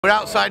We're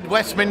outside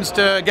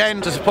Westminster again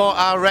to support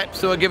our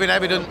reps who are giving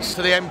evidence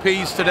to the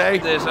MPs today.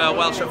 There's a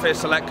Welsh Affairs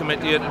Select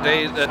Committee here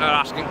today that are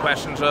asking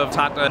questions of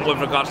Tata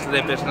with regards to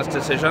their business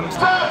decisions.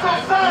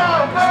 Tata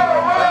sound, no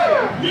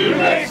way!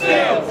 UK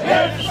steel,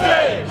 here to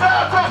stay!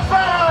 Tata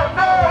sound,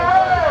 no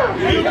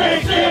way!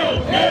 UK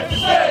steel, here to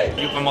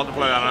stay! You can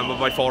multiply that number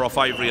by 4 or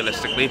 5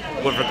 realistically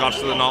with regards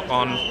to the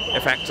knock-on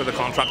effects of the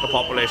contractor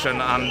population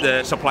and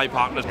the supply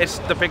partners. It's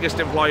the biggest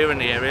employer in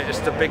the area, it's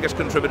the biggest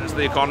contributor to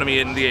the economy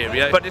in the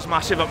area, but it's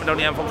massive up and down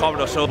the M4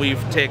 corridor, so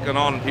we've taken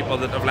on people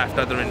that have left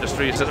other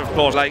industries that, of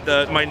course, like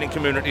the mining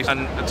communities,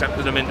 and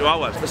accepted them into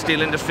ours. The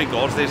steel industry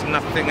goes, there's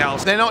nothing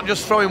else. They're not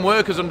just throwing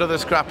workers under the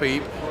scrap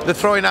heap, they're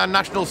throwing our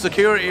national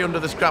security under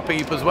the scrap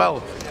heap as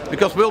well,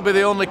 because we'll be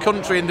the only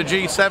country in the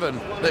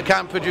G7 that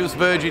can't produce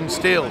virgin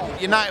steel.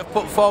 Unite have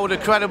put forward a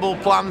credible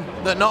plan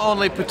that not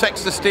only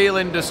protects the steel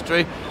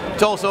industry,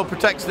 it also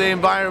protects the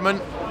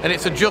environment, and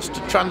it's a just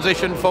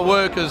transition for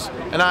workers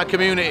and our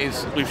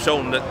communities. We've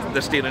shown that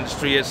the steel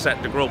industry is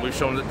set to grow. We've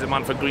shown that the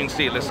demand for green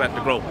steel is set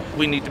to grow.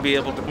 We need to be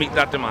able to meet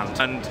that demand,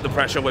 and the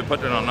pressure we're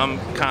putting on them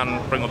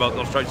can bring about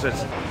those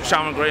choices.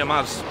 Sharon Graham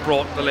has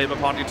brought the Labour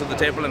Party to the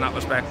table in that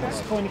respect.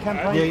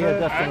 Yeah,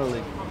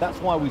 definitely. That's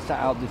why we set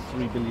out this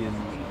 $3 billion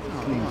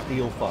clean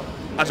steel fund.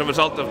 As a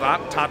result of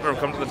that, Tata have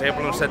come to the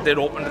table and said they're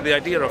open to the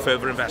idea of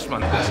further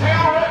investment.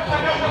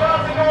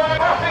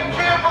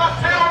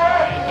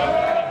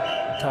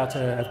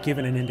 Tata have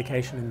given an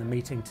indication in the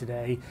meeting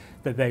today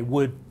that they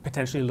would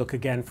potentially look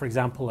again, for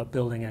example, at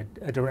building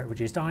a direct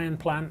reduced iron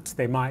plant.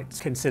 They might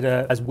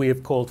consider, as we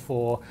have called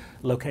for,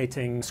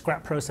 locating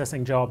scrap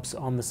processing jobs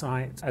on the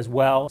site as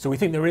well. So we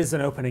think there is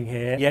an opening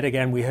here. Yet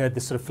again, we heard the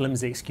sort of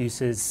flimsy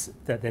excuses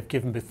that they've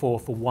given before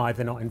for why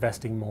they're not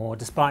investing more,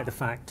 despite the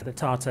fact that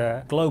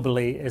Tata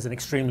globally is an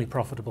extremely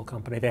profitable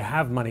company. They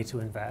have money to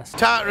invest.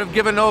 Tata have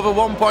given over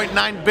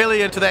 $1.9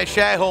 billion to their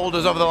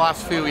shareholders over the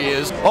last few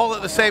years, all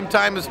at the same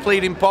time as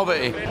pleading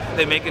poverty.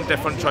 They're making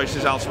different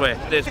choices elsewhere.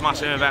 There's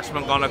massive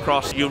investment gone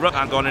across Europe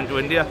and gone into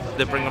India.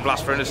 They're bringing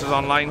blast furnaces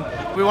online.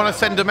 We want to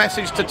send a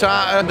message to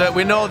Tata that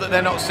we know that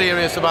they're not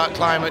serious about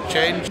climate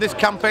change. This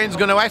campaign's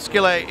going to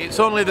escalate. It's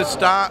only the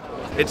start.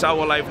 It's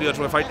our livelihoods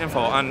we're fighting for,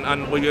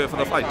 and we're here for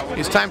the fight.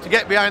 It's time to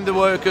get behind the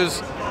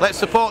workers. Let's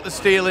support the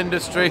steel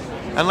industry,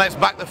 and let's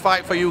back the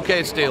fight for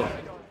UK steel.